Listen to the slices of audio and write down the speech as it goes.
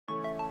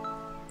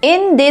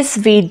In this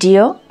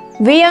video,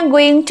 we are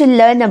going to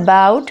learn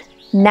about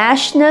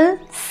national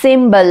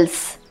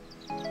symbols.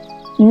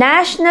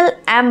 National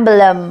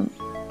emblem.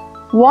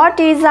 What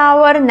is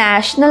our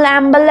national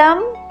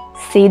emblem?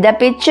 See the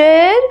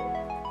picture.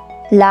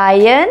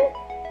 Lion,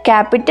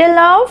 capital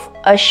of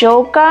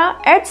Ashoka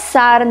at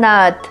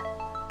Sarnath.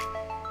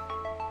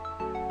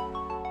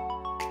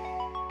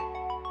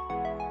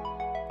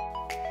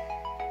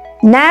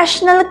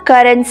 National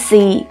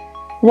currency.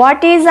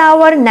 What is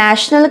our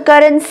national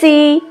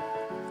currency?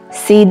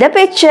 See the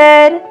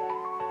picture.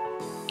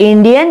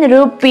 Indian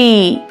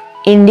rupee.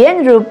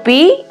 Indian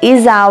rupee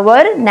is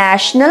our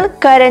national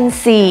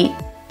currency.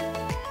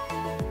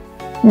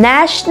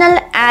 National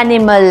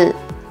animal.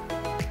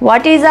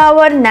 What is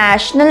our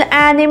national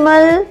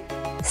animal?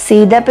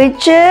 See the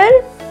picture.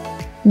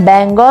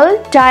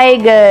 Bengal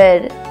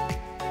tiger.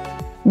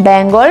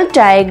 Bengal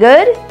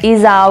tiger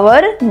is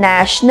our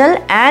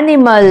national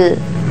animal.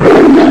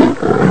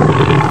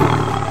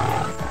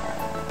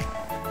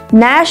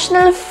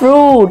 National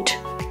fruit.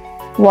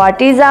 What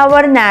is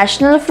our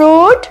national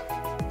fruit?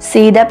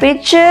 See the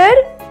picture.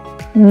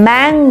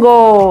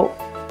 Mango.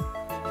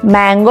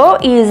 Mango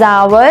is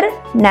our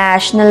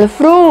national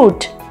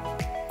fruit.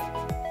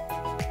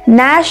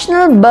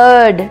 National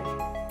bird.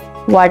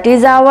 What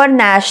is our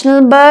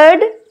national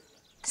bird?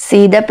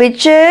 See the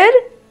picture.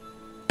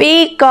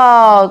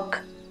 Peacock.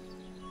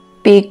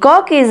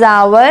 Peacock is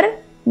our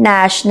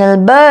national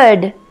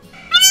bird.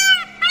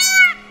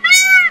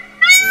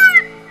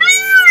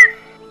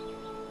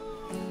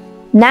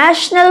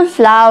 National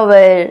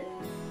flower.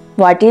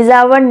 What is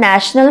our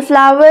national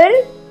flower?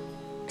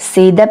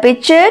 See the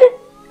picture.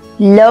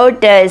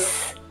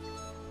 Lotus.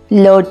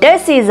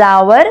 Lotus is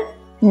our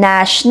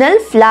national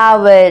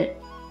flower.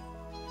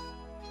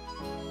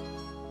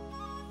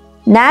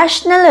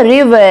 National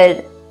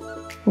river.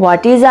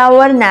 What is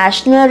our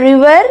national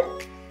river?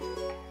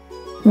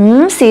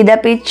 See the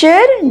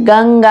picture.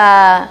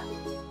 Ganga.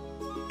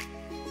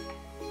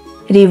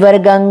 River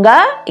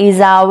Ganga is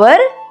our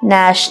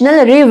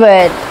national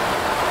river.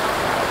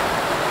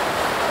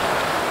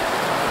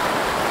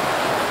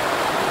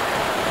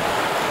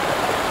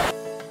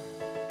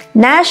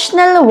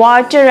 National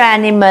water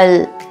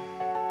animal.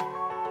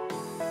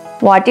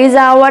 What is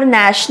our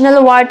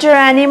national water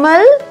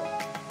animal?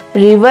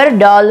 River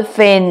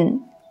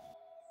dolphin.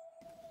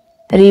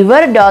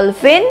 River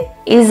dolphin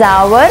is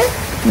our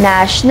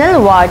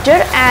national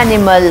water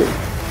animal.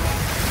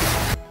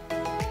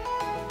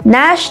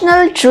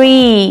 National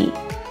tree.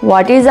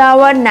 What is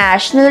our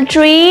national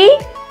tree?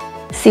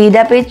 See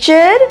the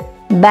picture.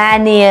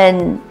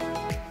 Banyan.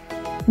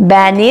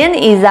 Banyan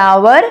is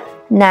our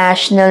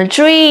national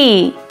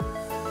tree.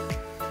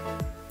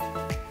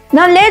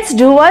 Now let's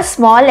do a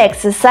small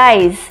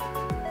exercise.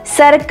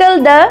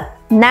 Circle the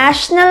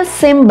national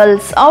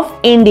symbols of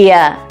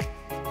India.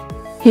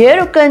 Here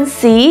you can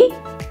see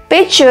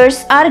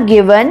pictures are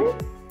given.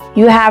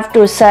 You have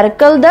to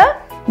circle the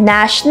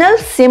national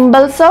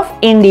symbols of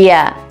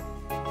India.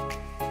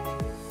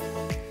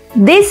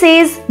 This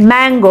is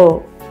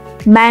mango.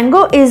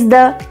 Mango is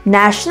the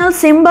national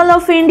symbol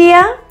of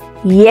India?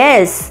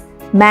 Yes,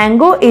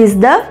 mango is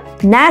the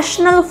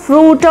national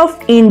fruit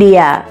of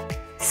India.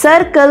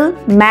 Circle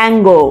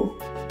mango.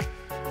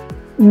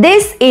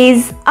 This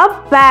is a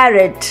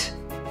parrot.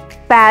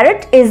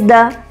 Parrot is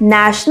the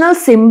national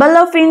symbol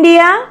of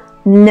India?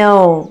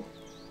 No.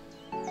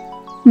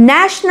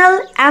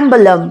 National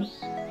emblem.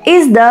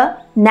 Is the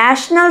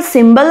national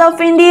symbol of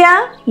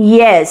India?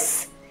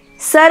 Yes.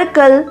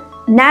 Circle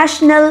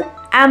national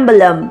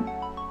emblem.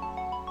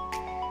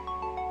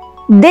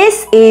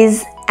 This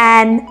is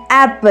an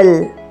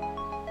apple.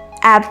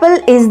 Apple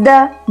is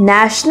the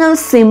national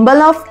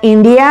symbol of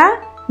India?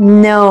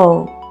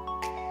 No.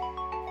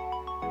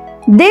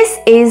 This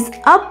is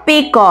a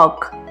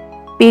peacock.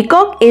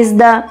 Peacock is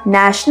the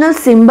national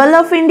symbol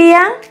of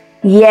India?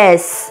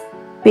 Yes.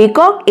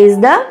 Peacock is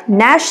the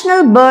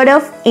national bird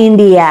of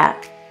India.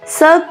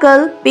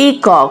 Circle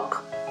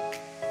peacock.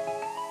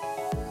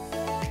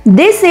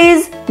 This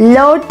is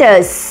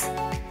lotus.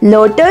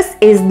 Lotus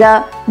is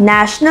the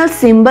national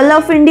symbol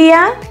of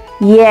India?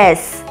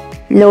 Yes.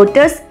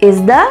 Lotus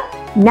is the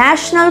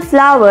national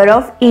flower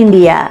of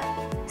India.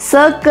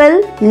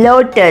 Circle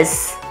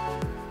lotus.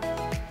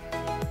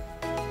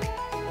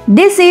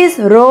 This is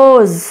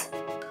rose.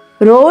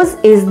 Rose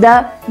is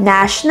the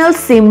national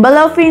symbol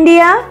of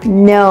India?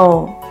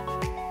 No.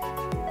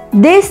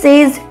 This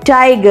is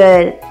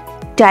tiger.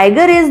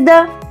 Tiger is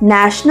the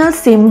national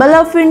symbol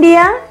of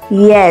India?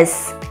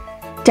 Yes.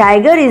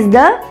 Tiger is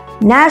the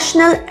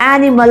national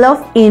animal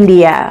of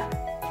India.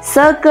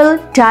 Circle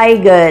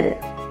tiger.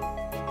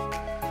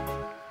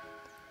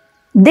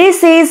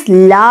 This is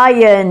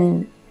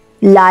lion.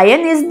 Lion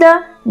is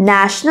the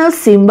national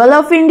symbol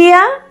of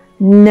India?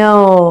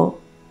 No.